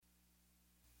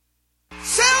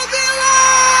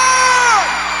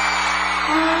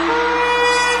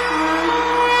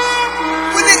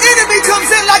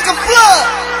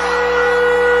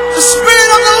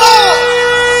of the Lord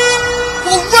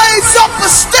will raise up a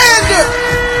standard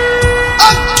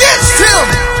against him.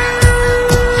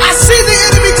 I see the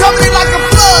enemy coming in like a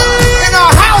flood in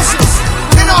our houses,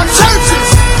 in our churches,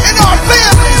 in our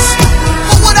families.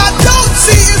 But what I don't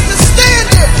see is the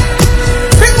standard.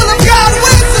 People of God,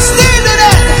 where's the standard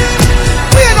at?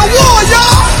 We're in a war,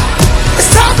 y'all.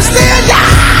 It's time to stand, y'all.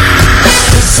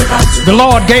 The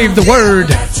Lord gave the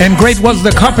word, and great was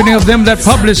the company of them that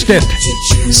published it.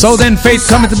 So then faith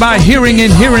cometh by hearing,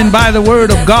 and hearing by the word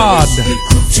of God.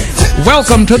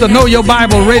 Welcome to the Know Your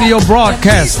Bible radio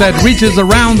broadcast that reaches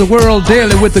around the world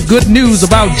daily with the good news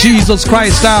about Jesus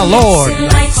Christ our Lord.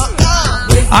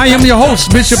 I am your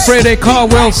host, Bishop Freddie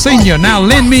Caldwell Sr. Now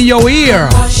lend me your ear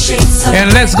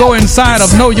and let's go inside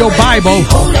of Know Your Bible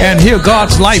and hear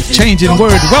God's life-changing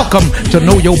word. Welcome to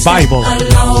Know Your Bible.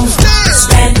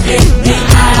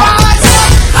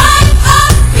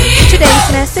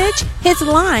 Today's message, his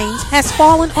lines has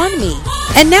fallen on me.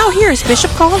 And now here's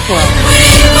Bishop Caldwell.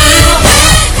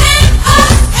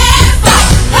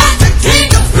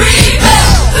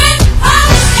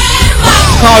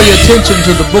 Call your attention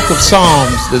to the book of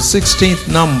Psalms, the 16th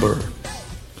number,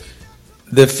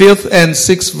 the 5th and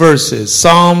 6th verses.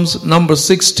 Psalms number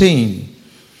 16,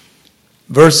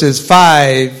 verses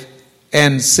 5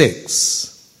 and 6.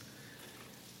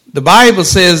 The Bible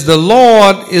says, "The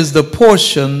Lord is the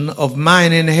portion of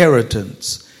mine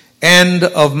inheritance and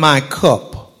of my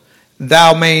cup.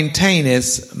 Thou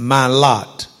maintainest my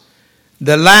lot.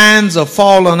 The lines are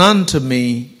fallen unto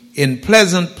me in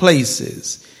pleasant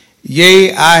places.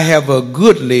 Yea, I have a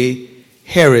goodly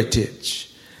heritage."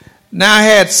 Now, I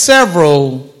had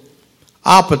several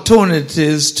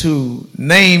opportunities to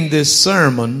name this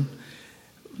sermon,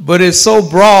 but it's so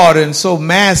broad and so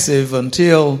massive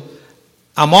until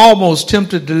I'm almost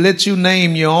tempted to let you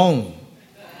name your own.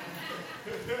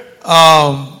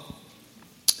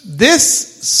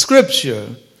 This scripture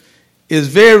is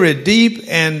very deep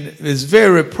and is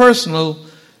very personal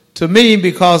to me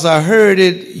because I heard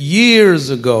it years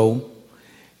ago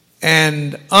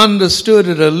and understood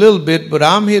it a little bit, but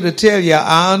I'm here to tell you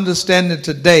I understand it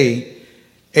today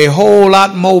a whole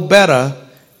lot more better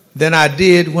than I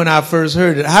did when I first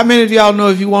heard it. How many of y'all know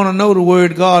if you want to know the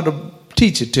word, God will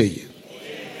teach it to you?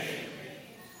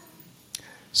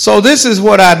 So this is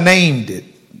what I named it.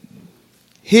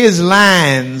 His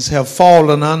lines have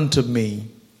fallen unto me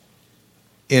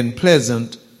in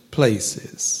pleasant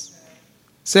places.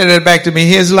 Say that back to me.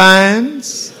 His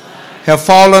lines have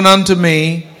fallen unto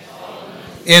me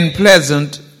in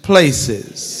pleasant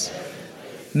places.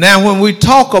 Now, when we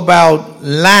talk about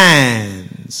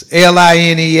lines,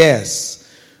 L-I-N-E-S,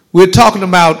 we're talking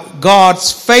about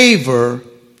God's favor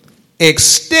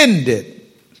extended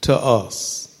to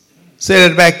us. Say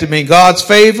that back to me. God's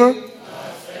favor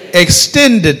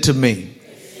extended to me.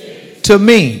 To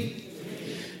me.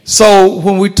 So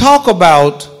when we talk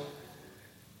about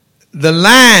the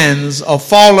lines are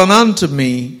fallen unto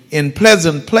me in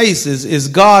pleasant places, is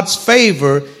God's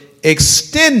favor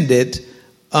extended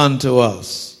unto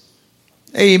us.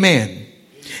 Amen.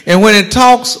 And when it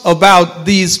talks about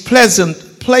these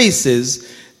pleasant places,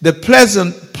 the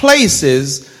pleasant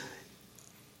places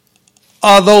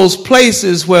are those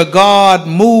places where God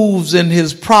moves in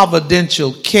his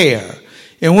providential care.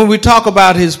 And when we talk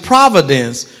about his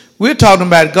providence, we're talking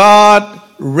about God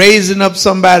raising up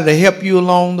somebody to help you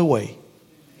along the way.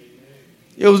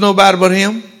 It was nobody but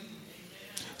him.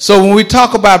 So when we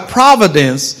talk about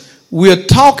providence, we're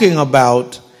talking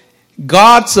about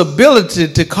God's ability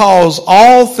to cause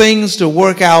all things to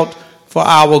work out for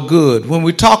our good. When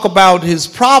we talk about his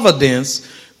providence,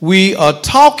 we are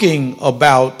talking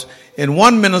about, and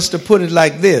one minister put it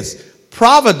like this: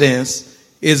 providence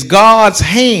is God's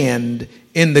hand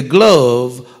in the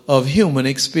glove of human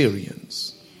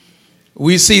experience.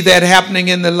 We see that happening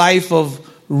in the life of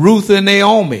Ruth and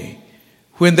Naomi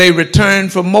when they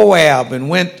returned from Moab and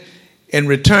went and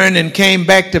returned and came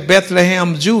back to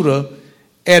Bethlehem, Judah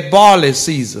at barley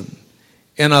season.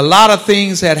 And a lot of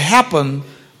things had happened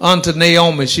unto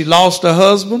Naomi. She lost her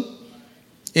husband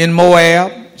in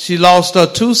Moab. She lost her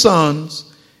 2 sons.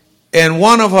 And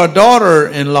one of her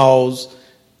daughter-in-laws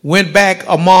went back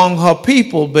among her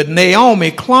people, but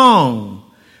Naomi clung.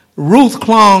 Ruth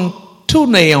clung to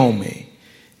Naomi.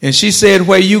 And she said,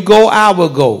 "Where you go, I will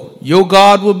go. Your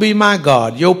God will be my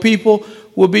God. Your people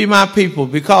will be my people."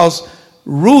 Because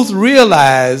Ruth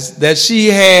realized that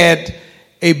she had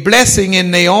a blessing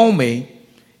in Naomi,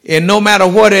 and no matter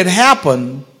what had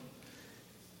happened,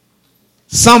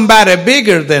 somebody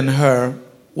bigger than her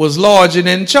was large and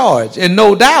in charge. And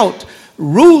no doubt,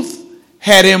 Ruth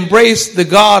had embraced the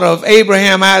God of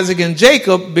Abraham, Isaac, and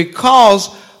Jacob because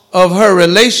of her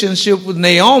relationship with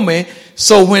Naomi.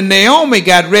 So when Naomi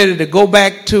got ready to go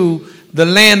back to the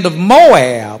land of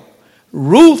Moab,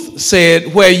 Ruth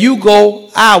said, where you go,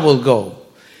 I will go.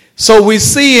 So we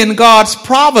see in God's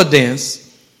providence,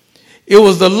 it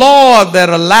was the Lord that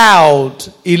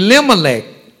allowed Elimelech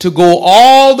to go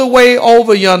all the way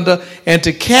over yonder and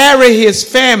to carry his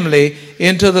family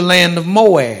into the land of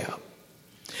Moab.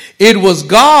 It was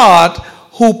God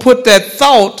who put that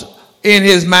thought in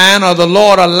his mind, or the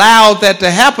Lord allowed that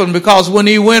to happen, because when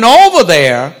he went over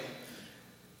there,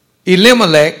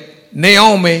 Elimelech,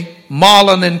 Naomi,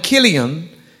 Mahlon, and Chilion,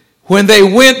 when they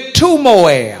went to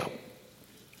Moab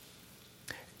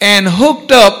and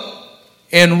hooked up,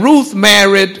 and Ruth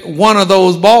married one of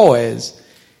those boys,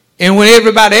 and when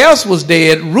everybody else was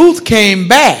dead, Ruth came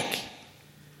back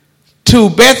to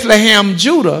Bethlehem,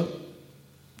 Judah,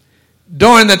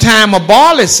 during the time of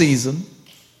barley season,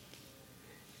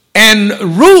 and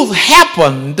Ruth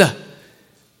happened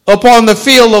upon the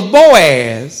field of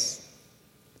Boaz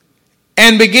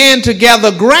and began to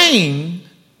gather grain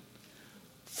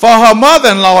for her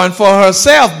mother-in-law and for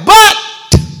herself. But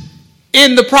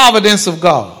in the providence of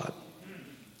God,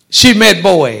 she met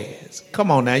Boaz.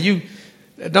 Come on now, you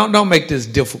don't make this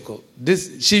difficult.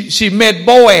 She met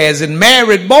Boaz and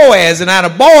married Boaz, and out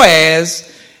of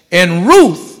Boaz and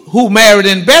Ruth, who married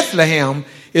in Bethlehem,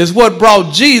 is what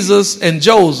brought Jesus and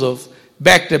Joseph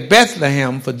back to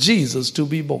Bethlehem for Jesus to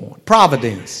be born.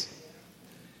 Providence.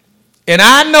 And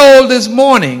I know this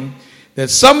morning that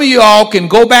some of you all can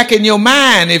go back in your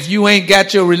mind, if you ain't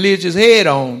got your religious head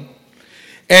on,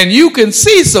 and you can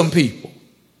see some people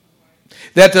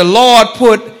that the Lord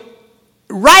put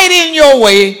right in your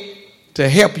way to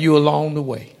help you along the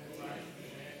way.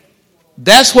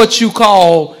 That's what you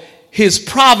call his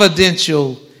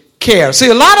providential care. See,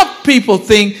 a lot of people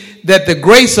think that the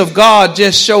grace of God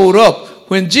just showed up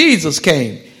when Jesus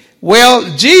came.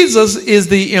 Well, Jesus is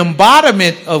the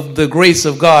embodiment of the grace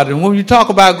of God. And when we talk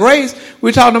about grace,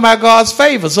 we're talking about God's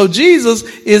favor. So Jesus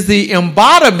is the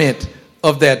embodiment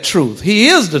of that truth. He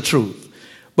is the truth.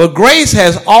 But grace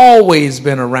has always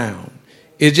been around.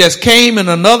 It just came in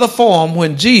another form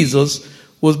when Jesus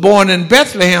was born in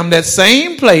Bethlehem, that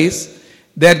same place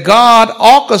that God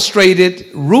orchestrated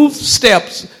Ruth's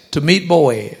steps to meet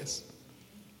Boaz.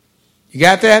 You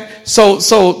got that? So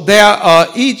there are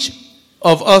each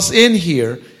of us in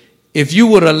here, if you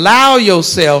would allow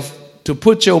yourself to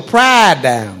put your pride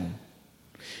down,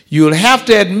 you'll have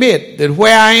to admit that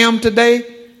where I am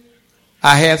today,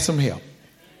 I had some help.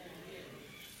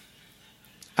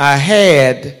 I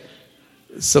had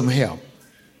some help.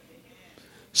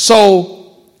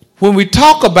 So when we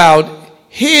talk about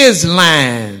his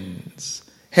lines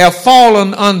have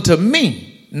fallen unto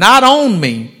me, not on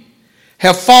me,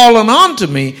 have fallen unto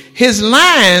me, his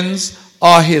lines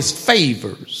are his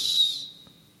favors.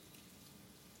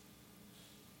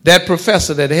 That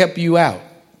professor that helped you out,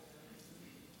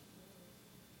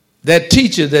 that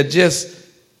teacher that just,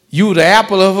 you were the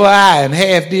apple of her eye and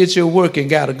half did your work and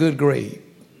got a good grade.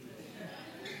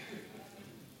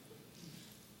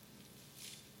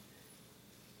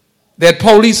 That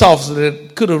police officer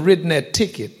that could have written that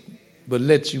ticket but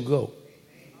let you go.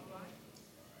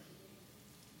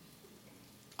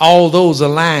 All those are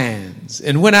lines.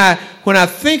 And when I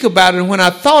think about it, and when I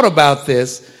thought about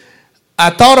this, I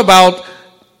thought about,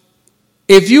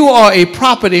 if you are a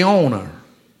property owner,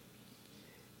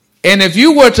 and if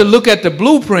you were to look at the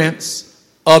blueprints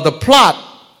of the plot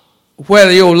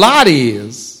where your lot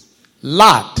is,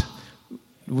 lot,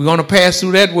 we're going to pass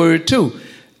through that word too,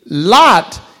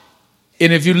 lot.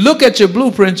 And if you look at your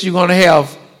blueprints, you're going to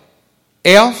have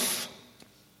F-I-P.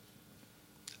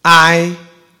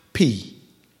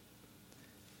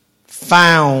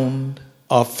 Found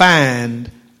or find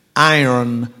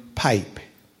iron pipe.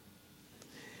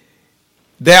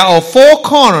 There are 4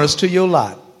 corners to your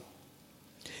lot.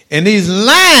 And these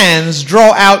lines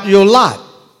draw out your lot.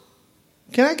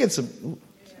 Can I get some?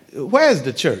 Where's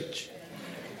the church?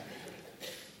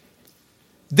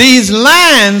 These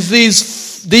lines,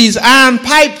 these iron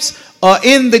pipes are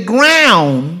in the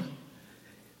ground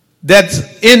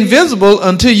that's invisible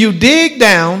until you dig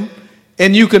down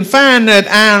and you can find that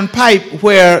iron pipe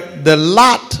where the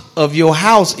lot of your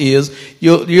house is.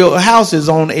 Your house is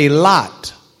on a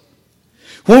lot.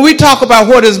 When we talk about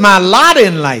what is my lot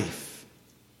in life,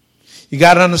 you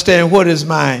got to understand, what is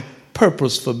my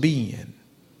purpose for being?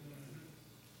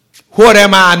 What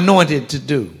am I anointed to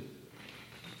do?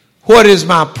 What is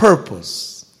my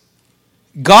purpose?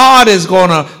 God is going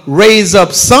to raise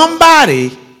up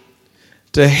somebody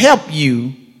to help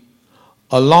you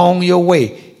along your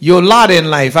way. Your lot in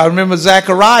life. I remember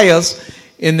Zacharias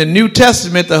in the New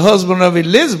Testament, the husband of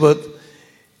Elizabeth,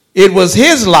 it was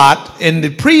his lot, and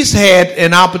the priest had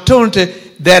an opportunity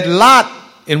that Lot,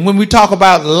 and when we talk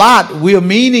about Lot, we're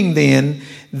meaning then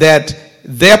that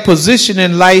their position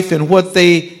in life and what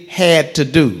they had to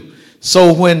do.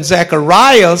 So when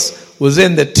Zacharias was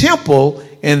in the temple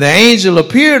and the angel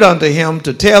appeared unto him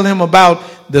to tell him about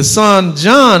the son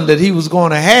John that he was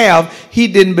going to have, he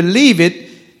didn't believe it.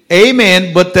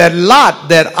 Amen. But that Lot,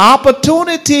 that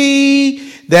opportunity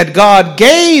that God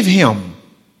gave him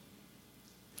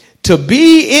to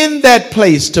be in that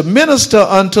place, to minister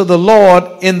unto the Lord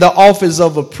in the office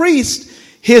of a priest,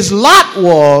 his lot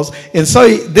was, and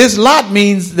so this lot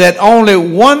means that only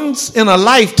once in a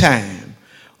lifetime,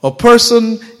 a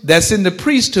person that's in the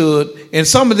priesthood, and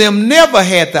some of them never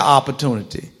had the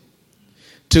opportunity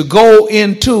to go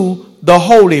into the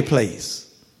holy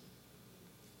place.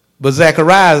 But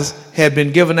Zacharias had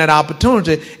been given that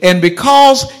opportunity, and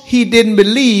because he didn't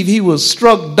believe, he was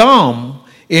struck dumb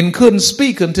and couldn't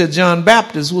speak until John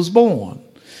Baptist was born.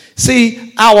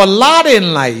 See, our lot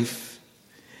in life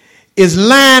is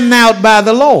lined out by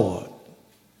the Lord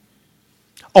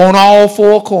on all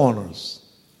four corners.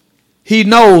 He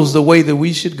knows the way that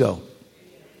we should go.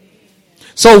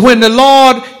 So when the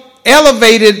Lord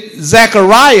elevated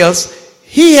Zacharias,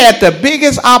 he had the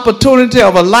biggest opportunity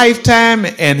of a lifetime,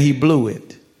 and he blew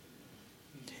it.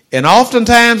 And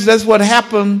oftentimes that's what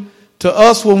happened to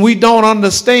us when we don't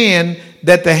understand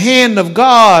that the hand of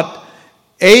God,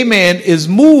 amen, is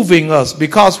moving us.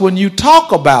 Because when you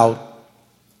talk about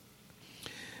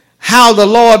how the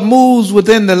Lord moves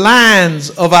within the lines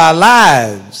of our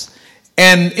lives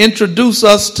and introduce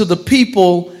us to the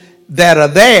people that are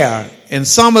there, and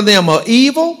some of them are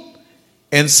evil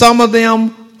and some of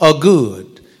them are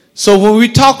good. So when we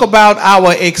talk about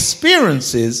our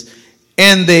experiences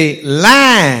and the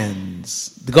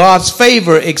lines, God's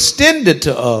favor extended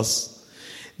to us,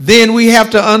 then we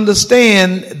have to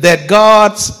understand that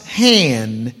God's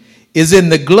hand is in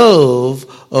the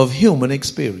glove of human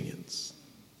experience.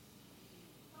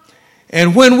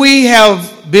 And when we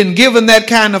have been given that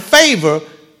kind of favor,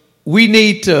 we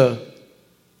need to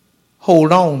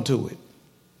hold on to it.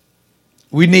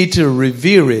 We need to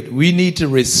revere it. We need to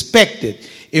respect it.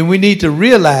 And we need to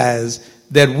realize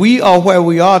that we are where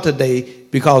we are today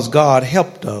because God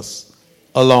helped us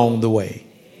along the way.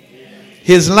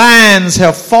 His lines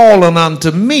have fallen unto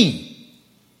me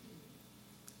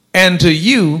and to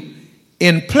you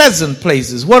in pleasant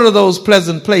places. What are those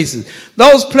pleasant places?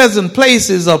 Those pleasant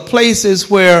places are places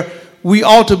where we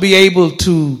ought to be able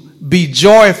to be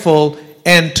joyful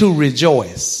and to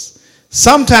rejoice.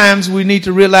 Sometimes we need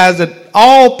to realize that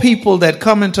all people that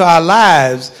come into our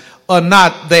lives are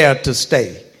not there to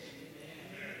stay.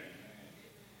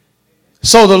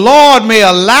 So the Lord may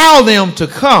allow them to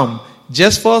come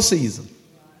just for a season.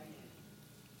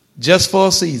 Just for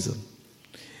a season.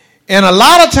 And a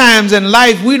lot of times in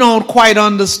life we don't quite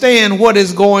understand what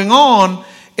is going on,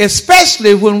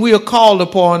 especially when we are called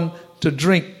upon to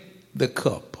drink the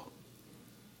cup.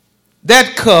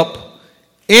 That cup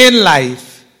in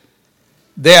life,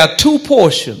 there are two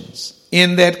portions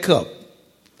in that cup.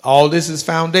 All this is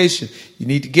foundation. You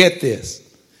need to get this.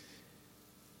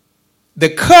 The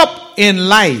cup in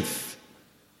life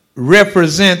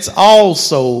represents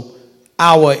also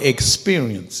our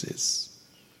experiences.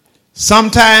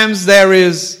 Sometimes there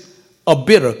is a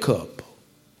bitter cup.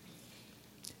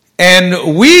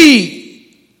 And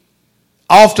we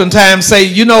oftentimes say,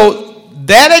 you know,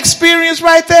 that experience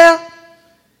right there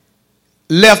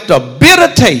left a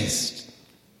bitter taste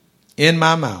in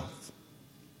my mouth.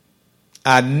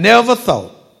 I never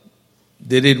thought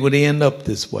that it would end up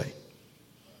this way.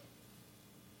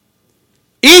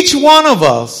 Each one of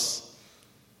us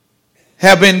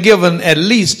have been given at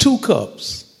least two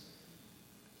cups.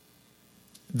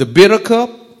 The bitter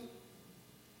cup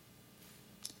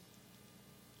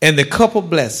and the cup of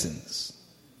blessings.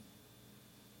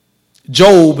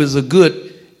 Job is a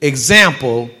good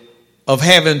example of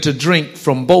having to drink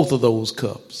from both of those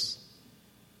cups.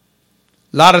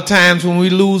 A lot of times when we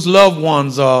lose loved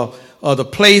ones or the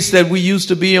place that we used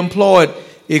to be employed,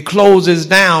 it closes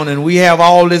down and we have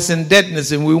all this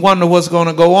indebtedness and we wonder what's going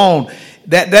to go on.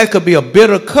 That could be a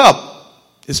bitter cup,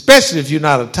 especially if you're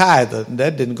not a tither.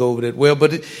 That didn't go over that well,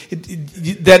 but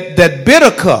that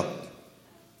bitter cup.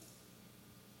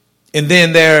 And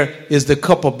then there is the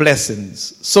cup of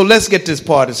blessings. So let's get this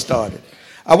party started.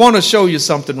 I want to show you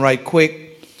something right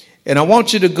quick. And I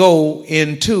want you to go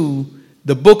into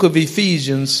the book of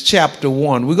Ephesians chapter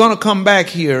 1. We're going to come back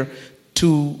here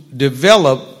to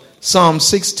develop Psalm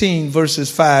 16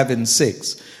 verses 5 and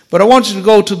 6. But I want you to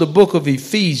go to the book of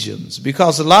Ephesians,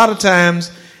 because a lot of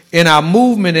times in our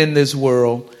movement in this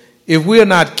world, if we're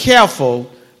not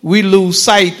careful, we lose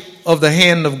sight of the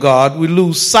hand of God. We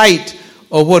lose sight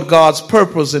of what God's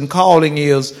purpose and calling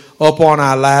is upon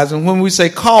our lives. And when we say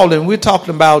calling, we're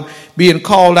talking about being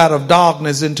called out of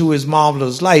darkness into his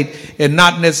marvelous light and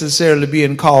not necessarily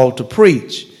being called to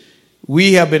preach.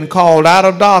 We have been called out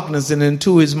of darkness and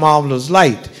into his marvelous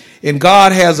light. And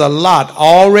God has a lot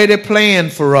already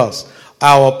planned for us.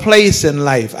 Our place in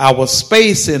life, our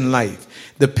space in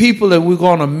life, the people that we're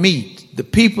going to meet, the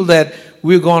people that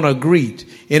we're going to greet.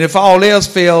 And if all else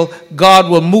fails, God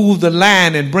will move the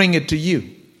line and bring it to you.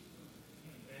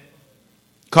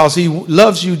 Because he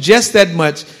loves you just that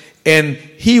much, and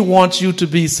he wants you to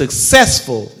be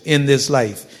successful in this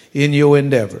life, in your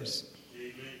endeavors.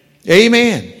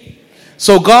 Amen.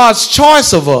 So God's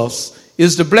choice of us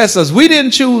is to bless us. We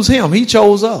didn't choose him. He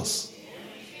chose us.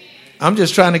 I'm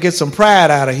just trying to get some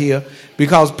pride out of here,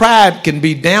 because pride can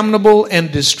be damnable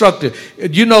and destructive.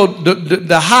 You know,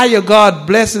 the higher God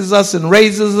blesses us and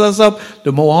raises us up,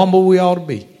 the more humble we ought to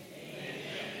be.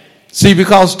 See,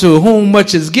 because to whom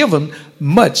much is given,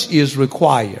 much is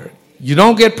required. You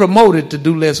don't get promoted to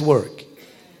do less work.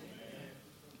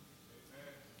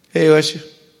 Hey, Usher.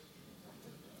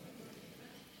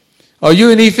 Are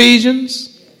you in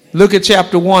Ephesians? Look at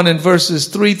chapter 1 and verses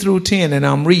 3 through 10, and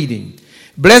I'm reading.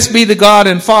 Blessed be the God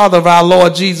and Father of our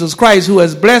Lord Jesus Christ, who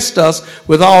has blessed us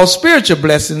with all spiritual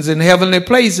blessings in heavenly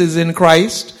places in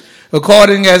Christ,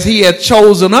 according as he hath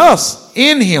chosen us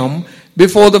in him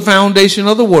before the foundation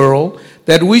of the world,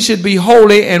 that we should be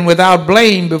holy and without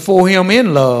blame before him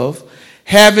in love,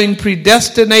 having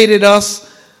predestinated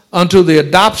us unto the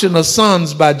adoption of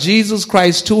sons by Jesus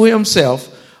Christ to himself,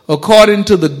 according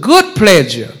to the good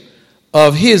pleasure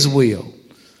of his will,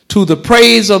 to the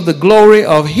praise of the glory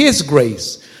of his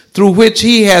grace, through which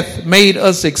he hath made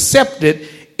us accepted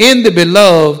in the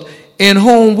beloved, in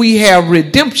whom we have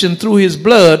redemption through his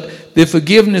blood, the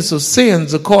forgiveness of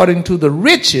sins, according to the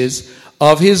riches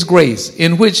of his grace,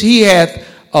 in which he hath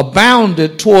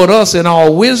abounded toward us in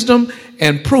all wisdom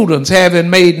and prudence, having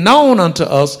made known unto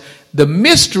us the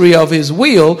mystery of his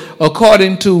will,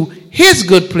 according to his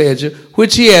good pleasure,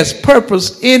 which he has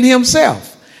purposed in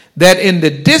himself, that in the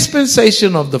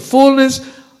dispensation of the fullness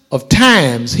of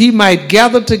times he might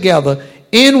gather together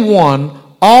in one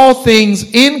all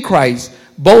things in Christ,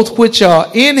 both which are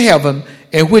in heaven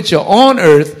and which are on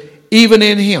earth, even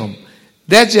in him.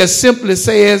 That just simply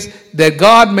says that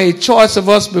God made choice of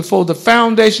us before the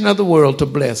foundation of the world to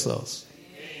bless us.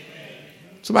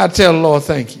 Somebody tell the Lord,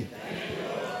 thank you.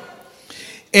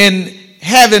 And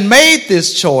having made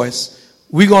this choice,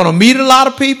 we're going to meet a lot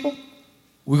of people.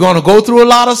 We're going to go through a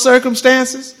lot of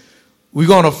circumstances. We're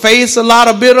going to face a lot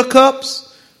of bitter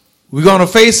cups. We're going to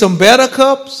face some better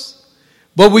cups.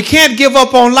 But we can't give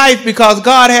up on life, because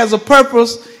God has a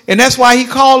purpose, and that's why he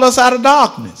called us out of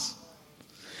darkness.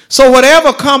 So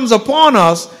whatever comes upon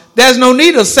us, there's no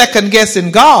need of second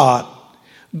guessing God.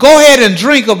 Go ahead and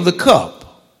drink of the cup.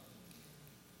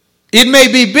 It may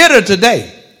be bitter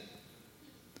today.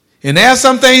 And there are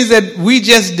some things that we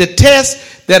just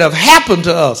detest that have happened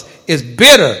to us. It's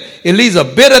bitter. It leaves a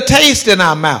bitter taste in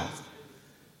our mouth.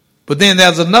 But then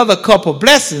there's another cup of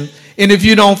blessing, and if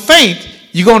you don't faint,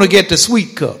 you're going to get the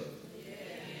sweet cup.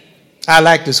 I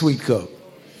like the sweet cup,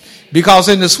 because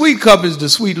in the sweet cup is the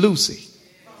sweet Lucy.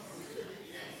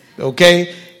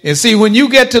 Okay? And see, when you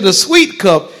get to the sweet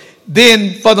cup,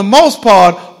 then for the most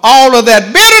part, all of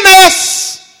that bitterness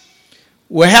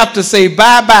will have to say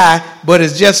bye-bye, but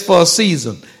it's just for a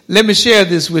season. Let me share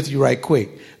this with you right quick.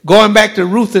 Going back to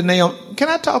Ruth and Naomi. Can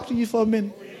I talk to you for a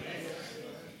minute?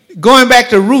 Going back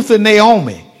to Ruth and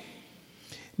Naomi.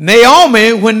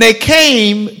 Naomi, when they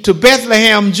came to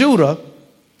Bethlehem, Judah,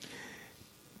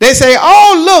 they say,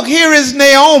 oh, look, here is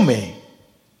Naomi.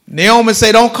 Naomi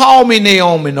said, don't call me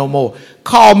Naomi no more.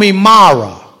 Call me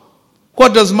Mara.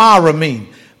 What does Mara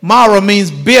mean? Mara means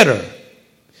bitter.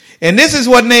 And this is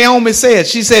what Naomi said.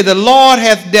 She said, the Lord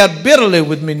hath dealt bitterly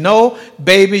with me. No,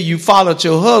 baby, you followed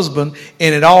your husband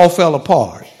and it all fell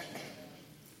apart.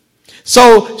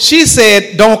 So she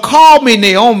said, don't call me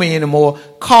Naomi anymore.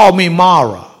 Call me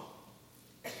Mara,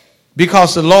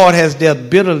 because the Lord has dealt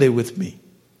bitterly with me.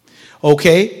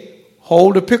 Okay,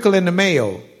 hold the pickle in the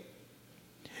mayo.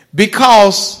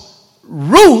 Because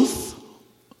Ruth,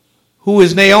 who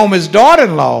is Naomi's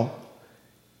daughter-in-law,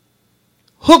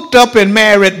 hooked up and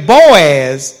married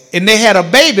Boaz, and they had a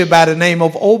baby by the name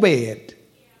of Obed.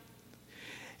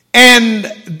 And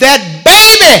that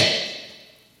baby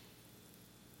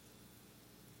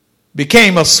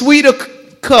became a sweeter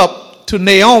cup to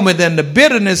Naomi than the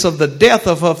bitterness of the death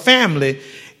of her family.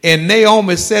 And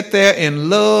Naomi sat there and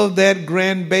loved that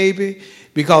grandbaby.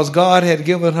 because God had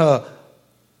given her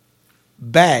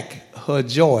back her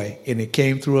joy, and it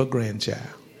came through her grandchild.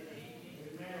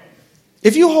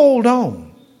 If you hold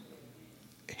on,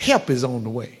 help is on the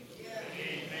way.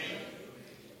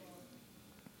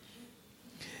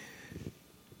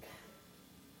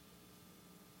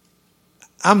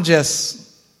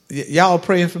 Y'all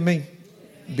praying for me?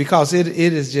 Because it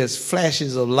is just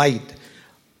flashes of light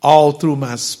all through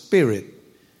my spirit.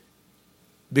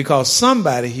 Because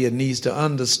somebody here needs to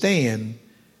understand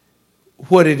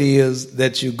what it is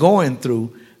that you're going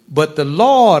through, but the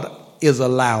Lord is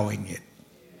allowing it.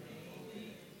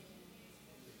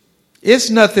 It's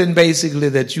nothing basically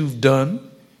that you've done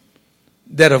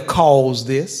that have caused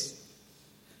this.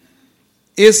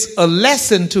 It's a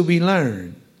lesson to be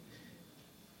learned.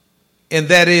 And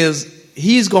that is,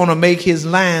 he's going to make his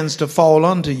lines to fall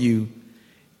unto you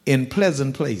in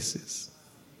pleasant places.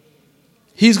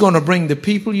 He's going to bring the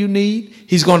people you need.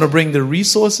 He's going to bring the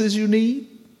resources you need.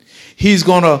 He's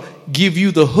going to give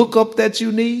you the hookup that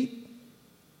you need.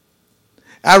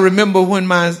 I remember when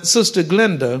my sister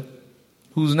Glenda,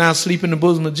 who's now asleep in the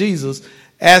bosom of Jesus,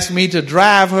 asked me to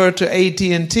drive her to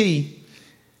AT&T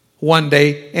one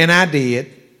day, and I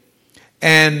did.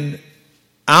 And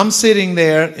I'm sitting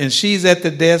there, and she's at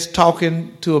the desk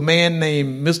talking to a man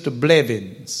named Mr.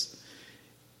 Blevins.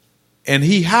 And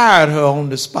he hired her on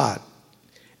the spot.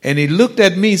 And he looked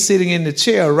at me sitting in the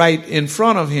chair right in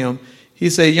front of him. He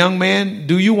said, "Young man,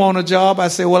 do you want a job?" I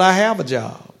said, "Well, I have a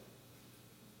job.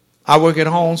 I work at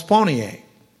Holmes Pontiac."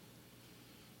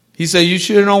 He said, "You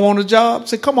sure don't want a job?" I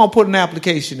said, "Come on, put an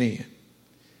application in."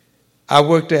 I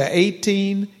worked there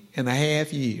 18 and a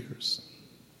half years.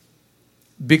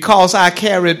 Because I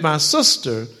carried my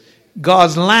sister,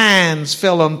 God's lines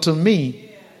fell unto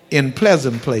me in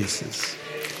pleasant places.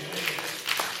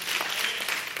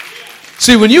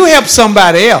 See, when you help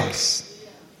somebody else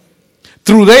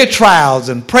through their trials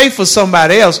and pray for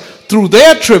somebody else through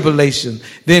their tribulation,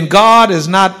 then God is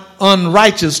not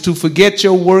unrighteous to forget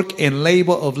your work and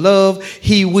labor of love.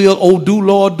 He will, oh, do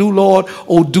Lord,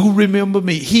 oh, do remember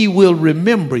me. He will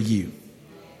remember you.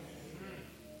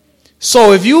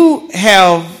 So if you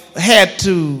have had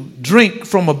to drink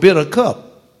from a bitter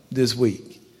cup this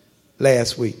week,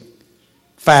 last week,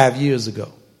 5 years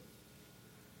ago,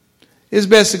 it's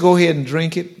best to go ahead and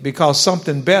drink it, because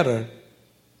something better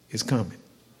is coming.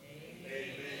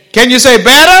 Can you say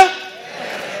better?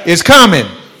 It's coming.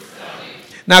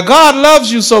 Now, God loves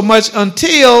you so much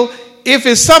until, if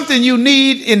it's something you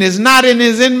need and it's not in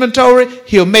his inventory,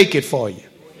 he'll make it for you.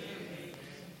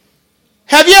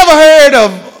 Have you ever heard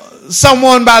of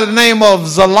someone by the name of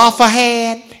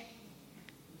Zelophehad?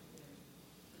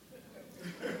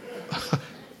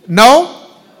 No?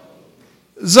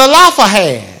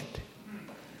 Zelophehad.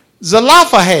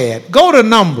 Go to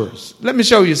Numbers. Let me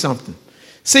show you something.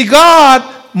 See, God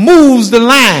moves the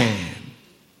line.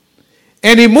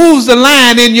 And he moves the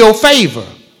line in your favor.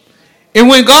 And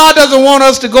when God doesn't want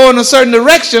us to go in a certain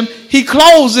direction, he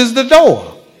closes the door.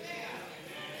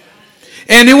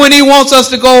 And when he wants us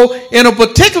to go in a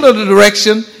particular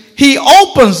direction, he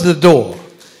opens the door.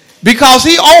 Because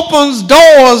he opens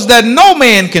doors that no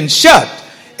man can shut.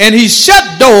 And he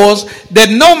shut doors that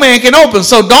no man can open.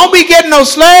 So don't be getting no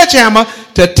sledgehammer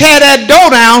to tear that door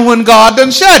down when God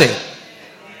done shut it.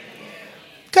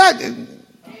 God,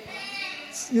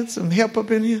 get some help up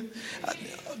in here.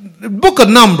 The book of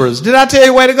Numbers. Did I tell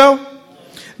you where to go?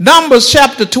 Numbers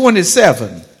chapter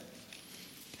 27.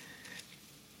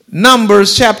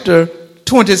 Numbers chapter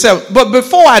 27. But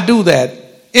before I do that,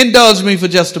 indulge me for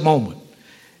just a moment.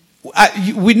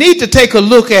 We need to take a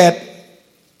look at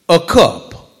a cup.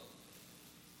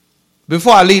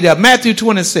 Before I leave that, Matthew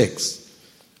 26.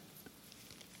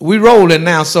 We rolling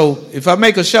now, so if I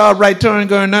make a sharp right turn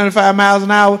going 95 miles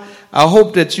an hour, I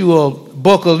hope that you will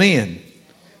buckle in.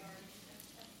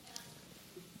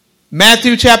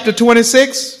 Matthew chapter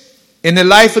 26, in the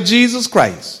life of Jesus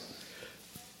Christ.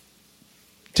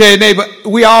 Tell your neighbor,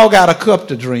 we all got a cup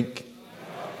to drink.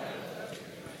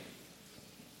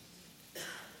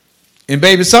 And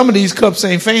baby, some of these cups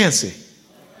ain't fancy.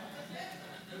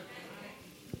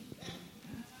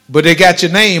 But they got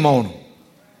your name on them.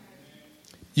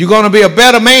 You're going to be a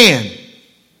better man.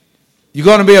 You're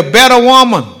going to be a better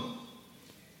woman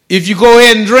if you go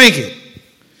ahead and drink it.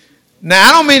 Now,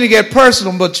 I don't mean to get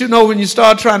personal, but you know, when you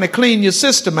start trying to clean your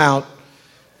system out,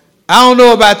 I don't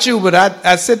know about you, but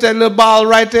I sit that little bottle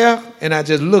right there and I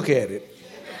just look at it.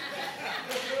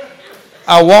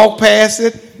 I walk past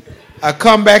it. I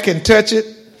come back and touch it.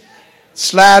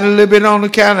 Slide a little bit on the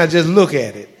counter. I just look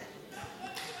at it.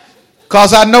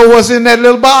 Because I know what's in that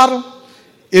little bottle.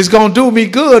 It's going to do me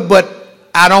good, but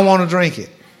I don't want to drink it.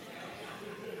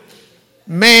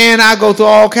 Man, I go through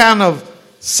all kind of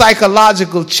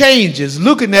psychological changes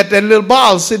looking at that little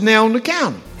bottle sitting there on the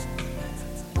counter.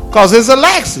 Because it's a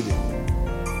laxative.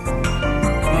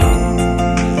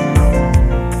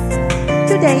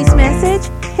 Today's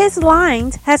message, His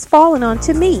Lines Has Fallen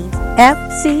Onto Me,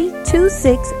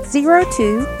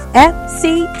 FC2602.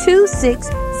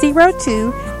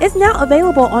 FC2602 is now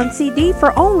available on CD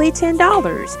for only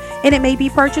 $10, and it may be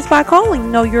purchased by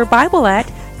calling Know Your Bible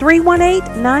at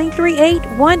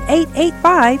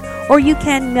 318-938-1885, or you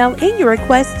can mail in your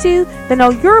request to the Know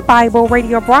Your Bible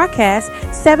radio broadcast,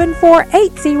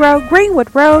 7480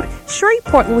 Greenwood Road,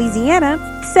 Shreveport, Louisiana,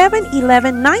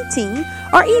 71119,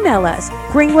 or email us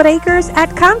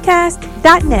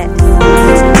greenwoodacres@comcast.net.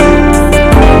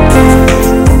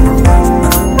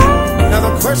 Now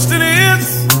the question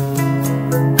is,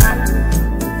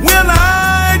 will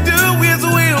I do His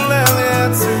will? And the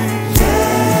answer is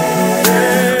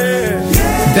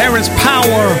yeah. There is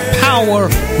power,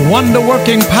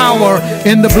 wonder-working power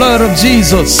in the blood of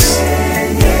Jesus.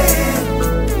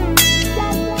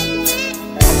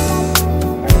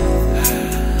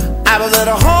 I was at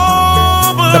a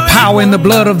home. The power in the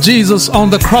blood of Jesus on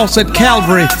the cross at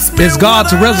Calvary is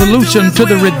God's resolution to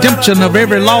the redemption of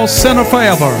every lost sinner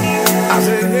forever.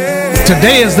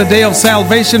 Today is the day of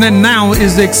salvation, and now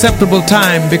is the acceptable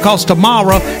time, because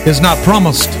tomorrow is not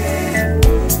promised.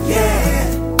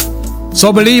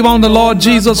 So believe on the Lord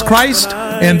Jesus Christ,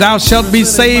 and thou shalt be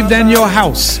saved and your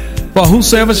house. For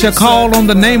whosoever shall call on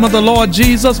the name of the Lord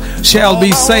Jesus shall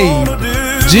be saved.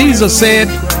 Jesus said,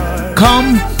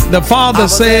 come. The Father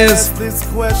says,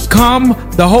 come.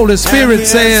 The Holy Spirit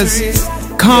says,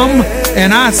 come.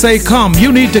 And I say, come.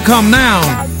 You need to come now.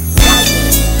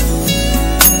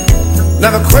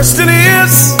 Now the question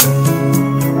is,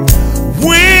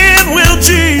 when will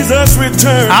Jesus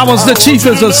return? I was the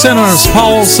chiefest of sinners,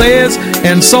 Paul says,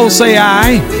 and so say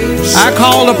I. I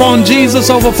called upon Jesus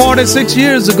over 46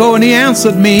 years ago, and He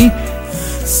answered me,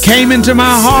 came into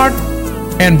my heart,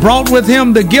 and brought with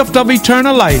Him the gift of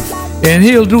eternal life. And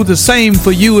He'll do the same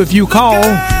for you if you call.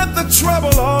 Got the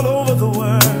trouble all over the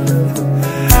world.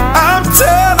 I'm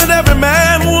telling every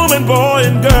man, woman, boy,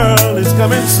 and girl is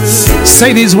coming soon.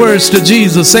 Say these words to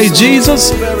Jesus. Say,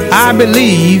 Jesus, I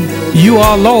believe you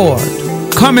are Lord.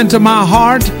 Come into my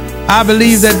heart. I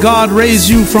believe that God raised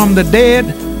you from the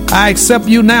dead. I accept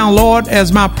you now, Lord,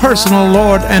 as my personal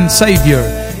Lord and Savior.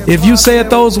 If you said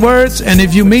those words, and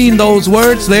if you mean those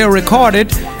words, they are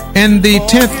recorded in the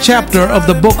 10th chapter of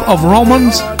the book of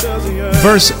Romans,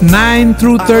 verse 9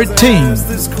 through 13.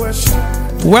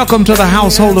 Welcome to the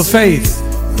household of faith.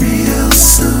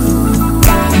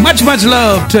 Much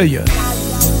love to you.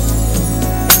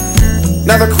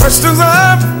 Now the questions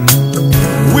are,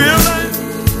 will I?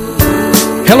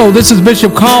 Hello, this is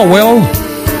Bishop Caldwell,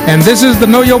 and this is the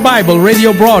Know Your Bible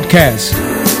radio broadcast.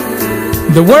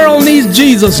 The world needs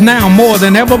Jesus now more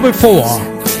than ever before,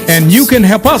 and you can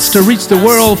help us to reach the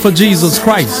world for Jesus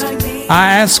Christ.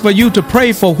 I ask for you to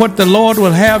pray for what the Lord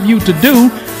will have you to do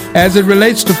as it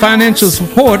relates to financial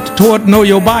support toward Know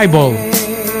Your Bible.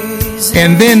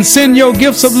 And then send your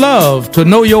gifts of love to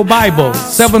Know Your Bible,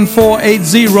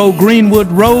 7480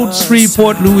 Greenwood Road,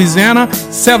 Shreveport, Louisiana,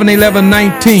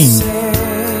 71119.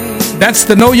 That's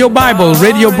the Know Your Bible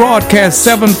radio broadcast,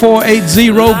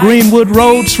 7480 Greenwood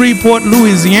Road, Shreveport,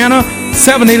 Louisiana,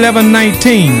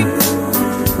 71119.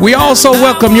 We also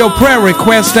welcome your prayer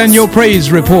requests and your praise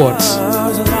reports.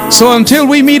 So until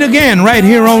we meet again right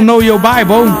here on Know Your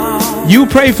Bible, you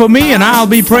pray for me and I'll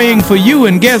be praying for you,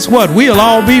 and guess what? We'll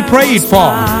all be prayed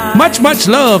for. Much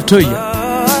love to you.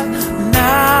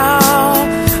 Now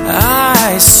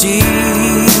I see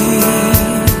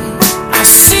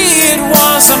it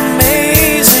was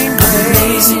amazing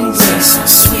grace, so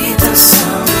sweet the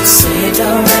sound, saved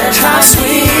a